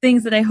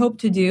things that I hope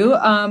to do.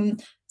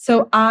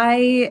 So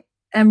I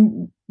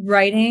am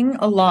writing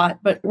a lot,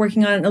 but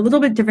working on a little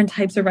bit different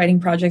types of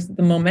writing projects at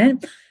the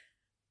moment.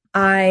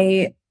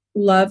 I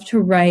love to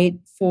write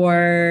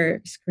for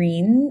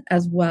screen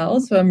as well.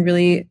 So I'm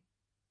really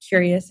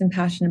curious and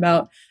passionate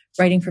about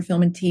writing for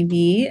film and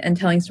TV and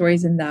telling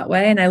stories in that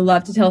way. And I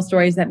love to tell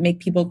stories that make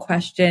people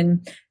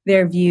question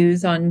their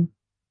views on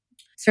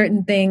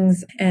certain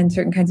things and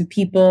certain kinds of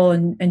people,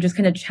 and just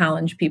kind of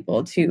challenge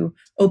people to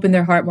open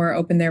their heart more,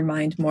 open their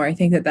mind more. I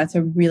think that that's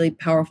a really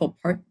powerful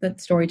part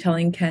that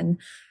storytelling can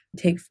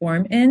take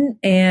form in.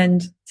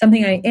 And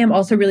something I am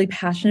also really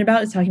passionate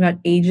about is talking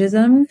about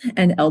ageism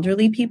and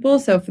elderly people.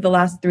 So for the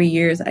last 3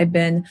 years, I've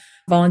been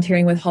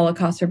volunteering with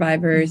Holocaust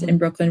survivors in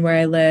Brooklyn, where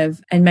I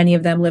live. And many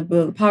of them live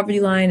below the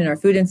poverty line and are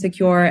food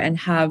insecure and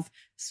have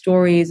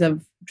stories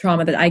of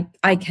trauma that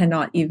I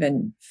cannot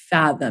even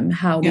fathom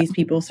how these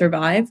people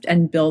survived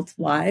and built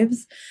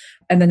lives.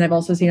 And then I've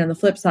also seen on the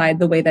flip side,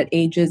 the way that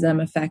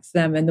ageism affects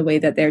them and the way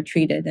that they're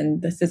treated in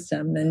the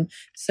system. And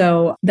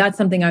so that's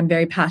something I'm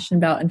very passionate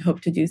about and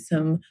hope to do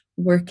some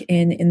work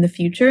in the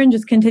future, and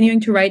just continuing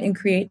to write and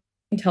create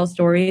and tell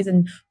stories.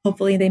 And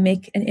hopefully they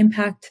make an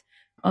impact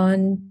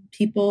on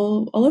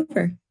people all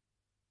over.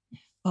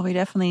 Well, we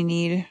definitely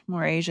need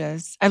more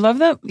Aijas. I love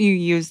that you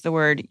use the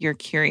word "you're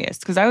curious,"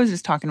 because I was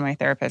just talking to my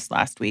therapist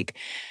last week,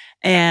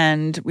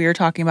 and we were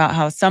talking about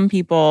how some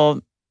people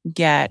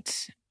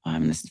get,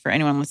 this is for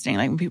anyone listening,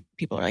 like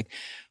people are like,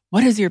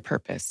 what is your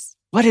purpose?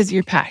 What is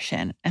your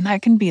passion? And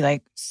that can be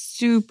like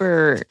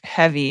super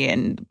heavy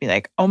and be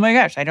like, oh my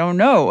gosh, I don't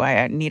know.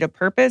 I need a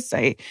purpose.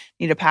 I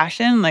need a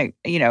passion. Like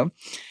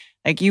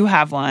you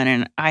have one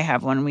and I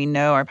have one. We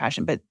know our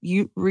passion, but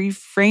you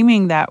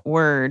reframing that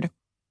word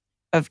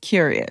of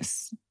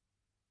curious.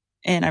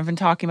 And I've been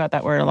talking about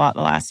that word a lot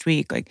the last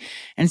week. Like,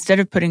 instead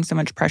of putting so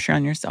much pressure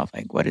on yourself,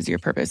 like, what is your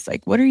purpose?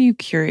 Like, what are you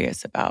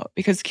curious about?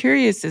 Because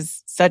curious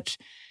is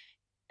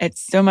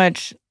it's so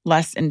much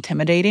less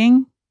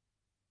intimidating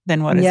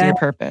than what is your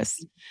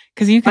purpose.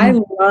 Because I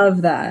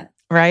love that.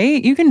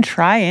 Right? You can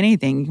try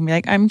anything. You can be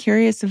like, I'm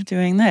curious of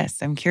doing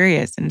this. I'm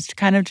curious. And it's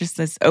kind of just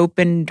this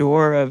open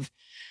door of,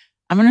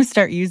 I'm going to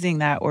start using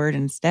that word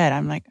instead.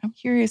 I'm like, I'm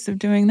curious of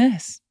doing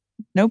this.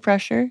 No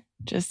pressure.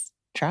 Just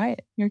try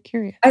it. You're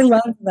curious. I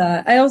love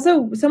that.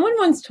 Someone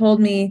once told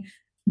me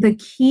The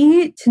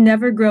key to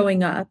never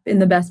growing up in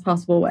the best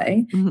possible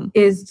way Mm-hmm.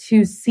 is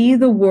to see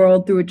the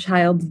world through a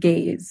child's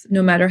gaze,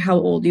 no matter how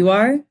old you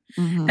are.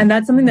 Mm-hmm. And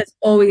that's something that's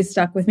always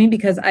stuck with me,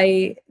 because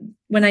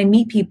when I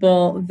meet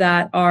people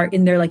that are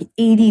in their like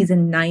 80s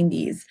and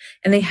 90s,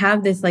 and they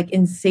have this like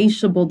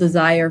insatiable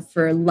desire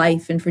for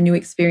life and for new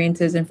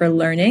experiences and for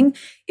learning,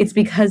 it's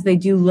because they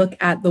do look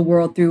at the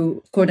world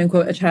through, quote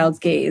unquote, a child's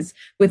gaze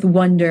with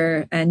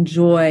wonder and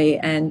joy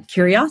and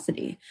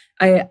curiosity.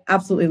 I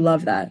absolutely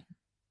love that.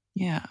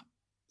 Yeah.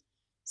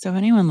 So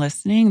anyone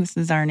listening, this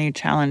is our new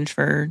challenge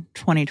for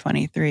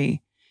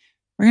 2023.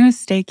 We're going to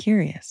stay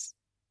curious.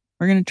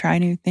 We're going to try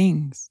new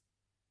things.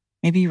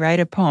 Maybe write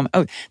a poem.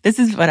 Oh, this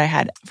is what I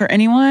had for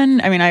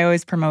anyone. I mean, I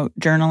always promote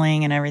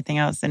journaling and everything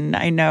else. And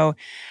I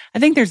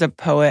think there's a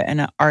poet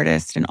and an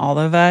artist in all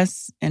of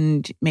us,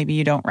 and maybe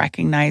you don't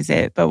recognize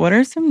it, but what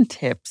are some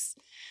tips?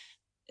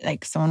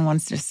 Like someone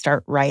wants to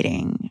start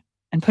writing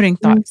and putting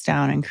thoughts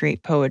down and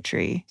create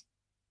poetry.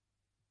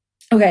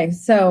 Okay.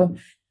 So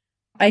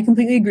I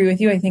completely agree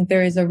with you. I think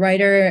there is a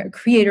writer,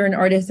 creator, and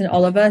artist in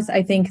all of us.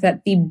 I think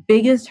that the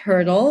biggest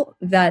hurdle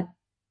that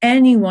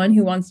anyone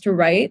who wants to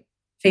write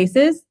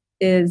faces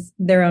is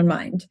their own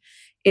mind.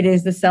 It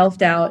is the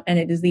self-doubt and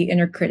it is the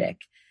inner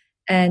critic.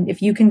 And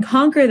if you can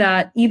conquer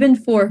that, even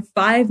for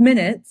 5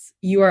 minutes,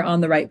 you are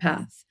on the right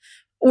path.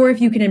 Or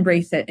if you can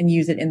embrace it and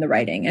use it in the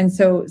writing. And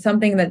so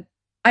something that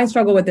I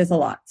struggle with this a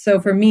lot. So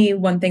for me,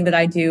 one thing that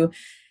I do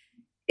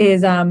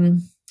is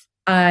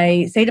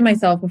I say to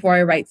myself before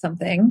I write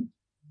something,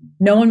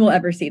 no one will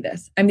ever see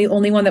this. I'm the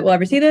only one that will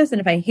ever see this.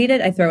 And if I hate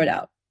it, I throw it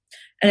out.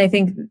 And I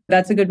think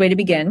that's a good way to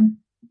begin.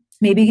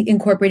 Maybe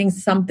incorporating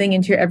something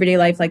into your everyday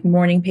life, like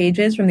morning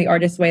pages from The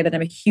Artist's Way that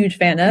I'm a huge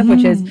fan of,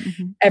 which is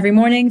every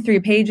morning, 3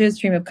 pages,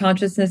 stream of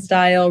consciousness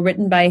style,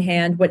 written by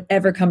hand,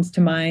 whatever comes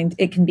to mind.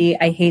 It can be,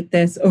 I hate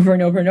this, over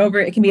and over and over.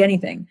 It can be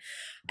anything.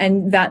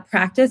 And that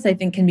practice, I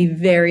think, can be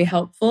very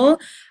helpful.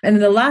 And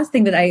then the last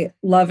thing that I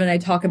love and I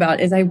talk about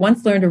is I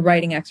once learned a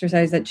writing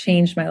exercise that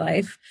changed my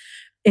life.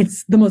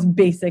 It's the most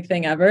basic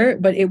thing ever,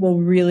 but it will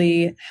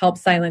really help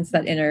silence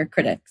that inner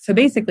critic. So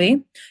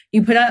basically,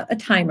 you put out a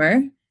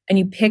timer and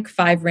you pick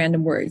 5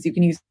 random words. You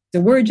can use the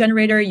word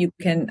generator. You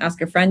can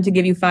ask a friend to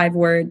give you 5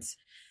 words.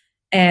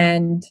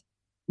 And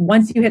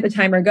once you hit the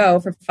timer go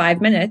for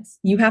 5 minutes,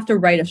 you have to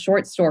write a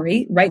short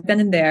story right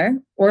then and there,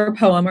 or a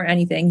poem or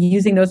anything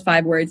using those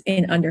 5 words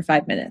in under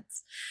 5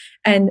 minutes.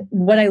 And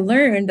what I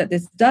learned that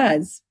this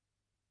does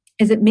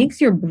is it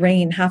makes your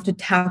brain have to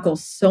tackle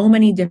so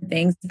many different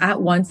things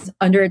at once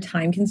under a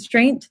time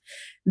constraint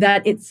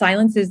that it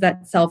silences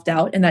that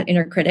self-doubt and that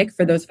inner critic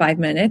for those 5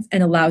 minutes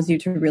and allows you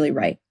to really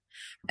write.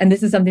 And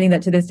this is something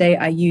that to this day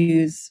I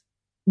use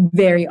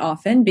very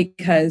often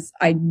because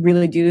I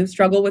really do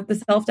struggle with the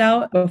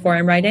self-doubt before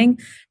I'm writing.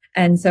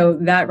 And so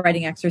that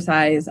writing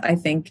exercise, I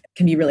think,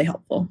 can be really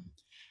helpful.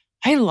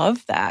 I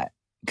love that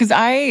because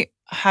I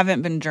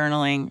haven't been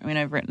journaling. I mean,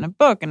 I've written a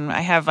book and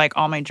I have like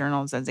all my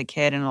journals as a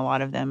kid, and a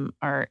lot of them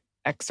are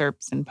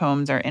excerpts and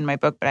poems are in my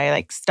book, but I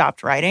like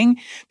stopped writing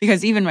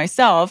because even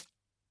myself,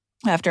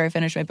 after I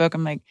finished my book,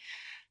 I'm like,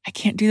 I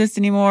can't do this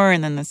anymore.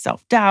 And then the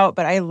self-doubt,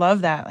 but I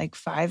love that like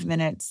 5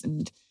 minutes.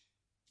 And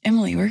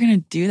Emily, we're going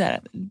to do that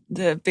at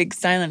the Big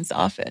Silence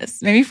office.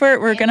 Maybe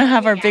we're going to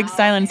have our Big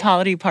Silence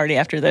holiday party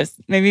after this.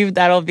 Maybe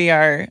that'll be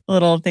our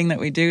little thing that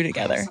we do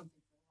together.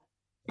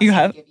 You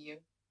have?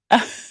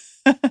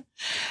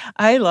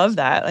 I love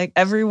that. Like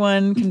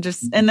everyone can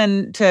just, and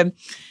then to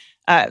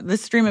the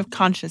stream of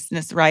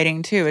consciousness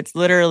writing too. It's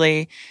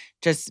literally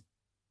just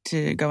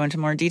to go into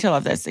more detail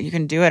of this. So you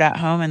can do it at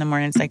home in the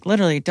morning. It's like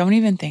literally don't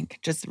even think,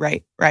 just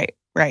write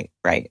a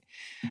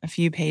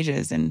few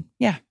pages. And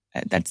yeah,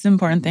 that's the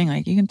important thing.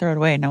 Like you can throw it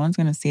away. No one's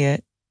going to see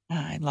it.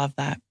 I love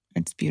that.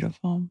 It's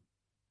beautiful.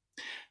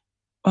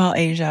 Well,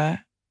 Aija,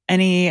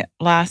 any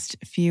last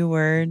few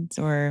words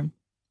or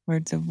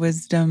words of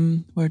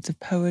wisdom, words of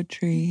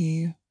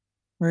poetry,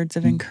 words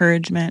of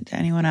encouragement to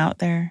anyone out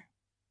there?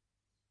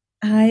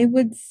 I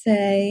would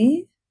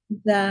say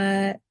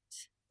that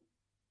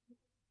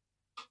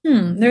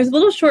there's a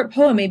little short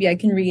poem maybe I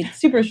can read.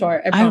 Super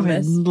short, I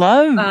promise. I would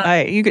love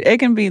it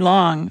can be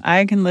long.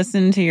 I can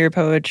listen to your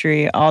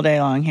poetry all day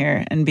long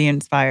here and be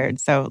inspired.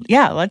 So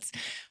yeah, let's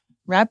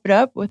wrap it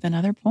up with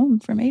another poem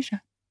from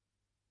Aija.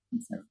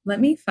 So let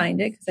me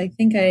find it because I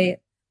think I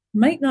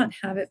might not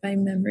have it by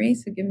memory.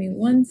 So give me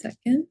 1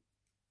 second.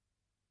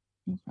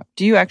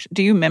 Do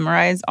you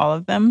memorize all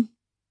of them?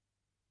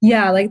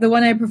 Yeah, like the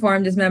one I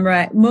performed is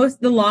memorized.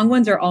 The long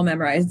ones are all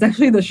memorized. It's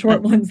actually the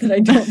short ones that I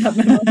don't have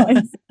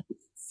memorized.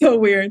 So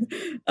weird.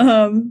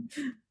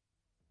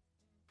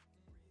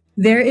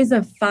 There is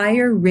a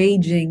fire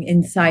raging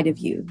inside of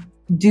you.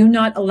 Do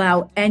not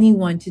allow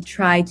anyone to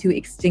try to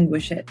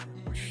extinguish it.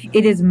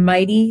 It is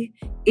mighty.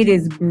 It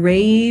is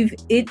brave.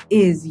 It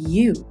is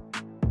you.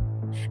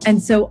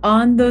 And so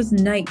on those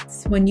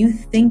nights when you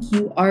think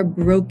you are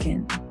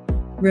broken,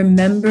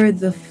 remember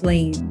the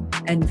flame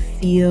and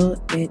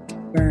feel it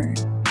burn.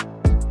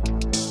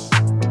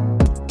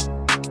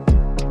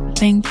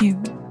 Thank you,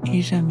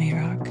 Aija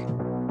Mayrock.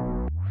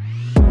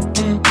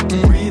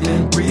 Breathe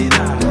in, breathe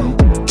out.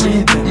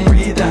 Breathe in,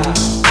 breathe out.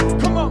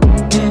 Come on.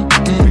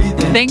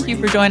 Breathe in. Thank you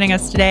for joining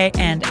us today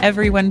and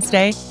every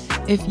Wednesday.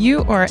 If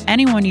you or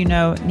anyone you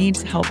know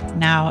needs help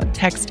now,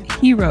 text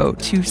HERO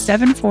to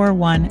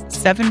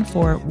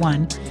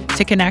 741-741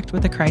 to connect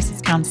with a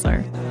crisis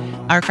counselor.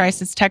 Our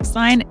crisis text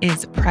line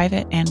is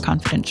private and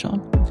confidential.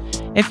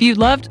 If you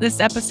loved this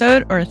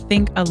episode or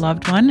think a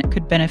loved one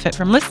could benefit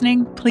from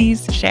listening,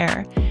 please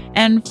share.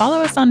 And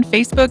follow us on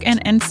Facebook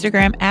and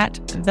Instagram at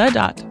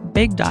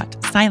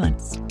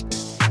the.big.silence.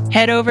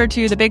 Head over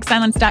to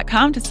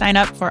thebigsilence.com to sign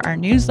up for our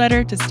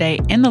newsletter to stay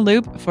in the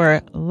loop for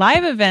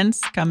live events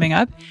coming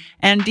up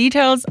and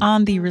details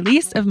on the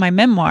release of my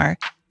memoir,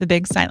 The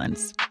Big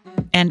Silence.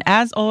 And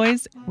as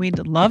always,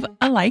 we'd love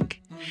a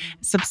like,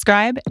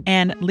 subscribe,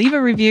 and leave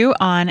a review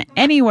on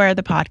anywhere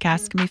the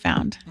podcast can be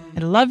found. I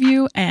love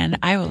you, and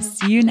I will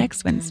see you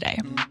next Wednesday.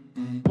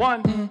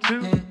 1,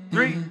 2,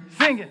 3,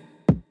 sing it.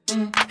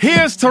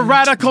 Here's to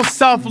radical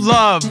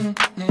self-love,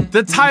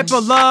 the type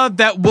of love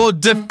that will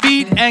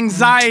defeat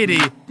anxiety,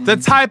 the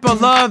type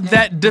of love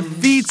that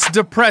defeats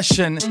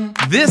depression.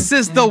 This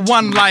is the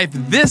one life.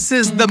 This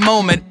is the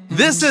moment.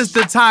 This is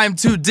the time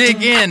to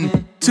dig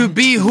in, to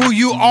be who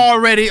you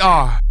already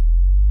are.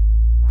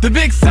 The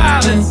Big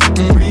Silence.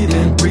 Breathe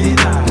in, breathe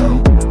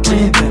out.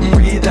 Breathe in,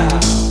 breathe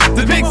out.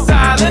 The Big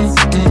Silence.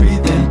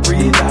 Breathe in,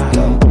 breathe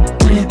out.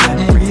 Breathe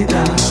in, breathe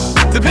out.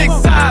 The Big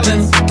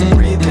Silence.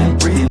 Breathe in,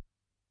 breathe out.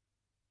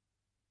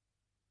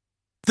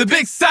 The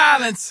Big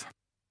Silence.